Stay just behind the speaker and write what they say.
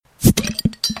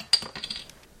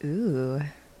Ooh.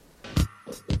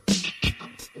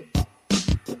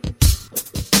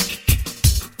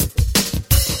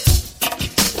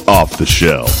 Off the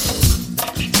shelf.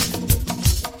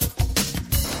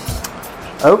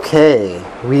 Okay,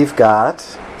 we've got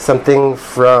something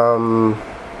from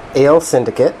Ale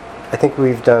Syndicate. I think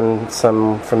we've done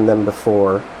some from them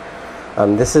before.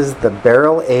 This is the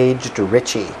barrel-aged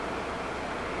Richie.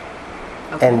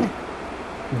 Okay.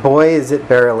 And boy, is it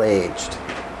barrel-aged.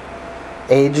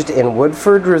 Aged in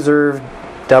Woodford Reserve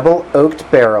double-oaked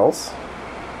barrels,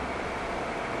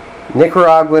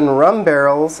 Nicaraguan rum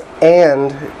barrels,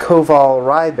 and Koval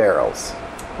rye barrels.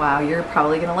 Wow, you're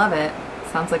probably going to love it.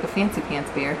 Sounds like a fancy pants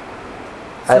beer.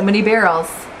 So many barrels.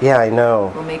 Yeah, I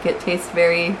know. Will make it taste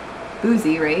very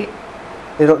boozy, right?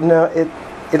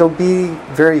 It'll be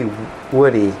very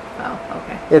woody. Oh,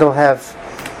 okay. It'll have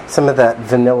some of that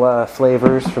vanilla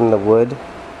flavors from the wood.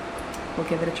 We'll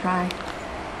give it a try.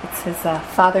 It's his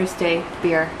Father's Day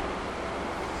beer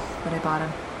that I bought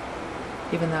him.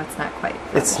 Even though it's not quite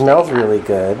Father's It smells Day yet. really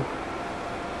good.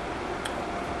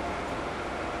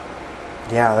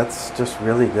 Yeah, that's just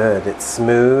really good. It's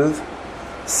smooth,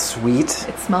 sweet.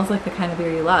 It smells like the kind of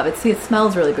beer you love. It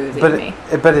smells really boozy to me.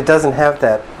 But it doesn't have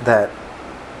that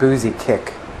boozy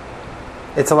kick.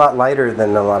 It's a lot lighter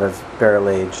than a lot of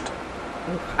barrel-aged.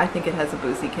 I think it has a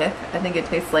boozy kick. I think it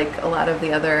tastes like a lot of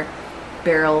the other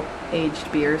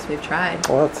barrel-aged beers we've tried.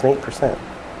 Well, it's an 8%.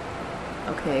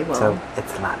 Okay, well... So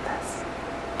it's a lot less.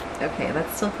 Okay,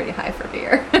 that's still pretty high for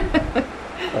beer.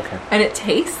 Okay. And it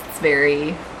tastes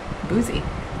very boozy.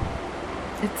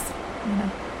 It's,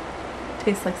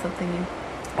 tastes like something you...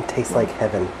 It tastes like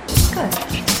heaven. Good.